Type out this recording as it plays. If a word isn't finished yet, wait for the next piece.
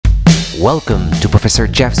Welcome to Professor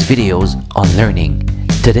Jeff's videos on learning.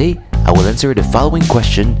 Today, I will answer the following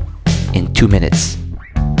question in 2 minutes.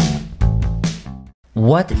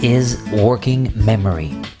 What is working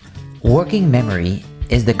memory? Working memory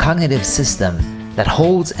is the cognitive system that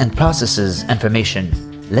holds and processes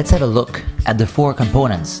information. Let's have a look at the 4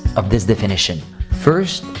 components of this definition.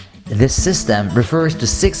 First, this system refers to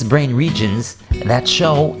 6 brain regions that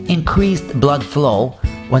show increased blood flow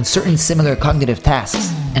when certain similar cognitive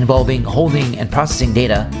tasks involving holding and processing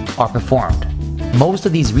data are performed. Most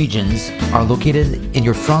of these regions are located in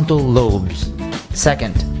your frontal lobes.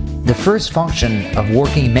 Second, the first function of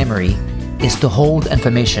working memory is to hold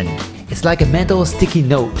information. It's like a mental sticky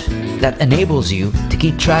note that enables you to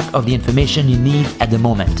keep track of the information you need at the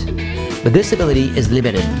moment. But this ability is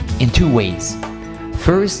limited in 2 ways.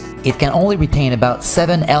 First, it can only retain about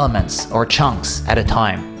 7 elements or chunks at a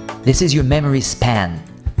time. This is your memory span.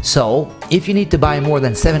 So, if you need to buy more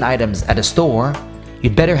than 7 items at a store,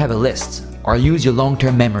 you'd better have a list or use your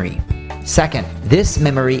long-term memory. Second, this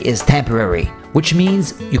memory is temporary, which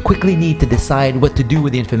means you quickly need to decide what to do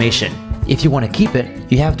with the information. If you want to keep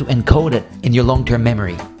it, you have to encode it in your long-term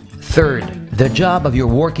memory. Third, the job of your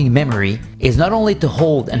working memory is not only to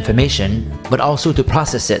hold information, but also to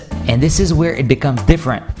process it. And this is where it becomes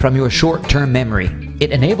different from your short-term memory.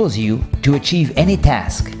 It enables you to achieve any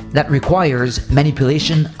task that requires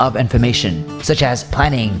manipulation of information, such as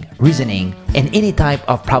planning, reasoning, and any type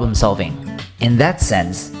of problem solving. In that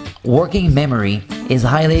sense, working memory is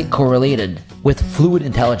highly correlated with fluid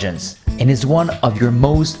intelligence and is one of your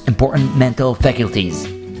most important mental faculties.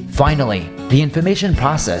 Finally, the information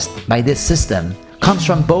processed by this system comes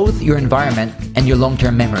from both your environment and your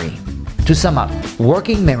long-term memory. To sum up,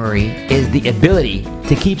 working memory is the ability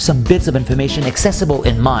to keep some bits of information accessible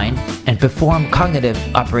in mind and perform cognitive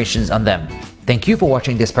operations on them. Thank you for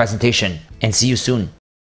watching this presentation, and see you soon.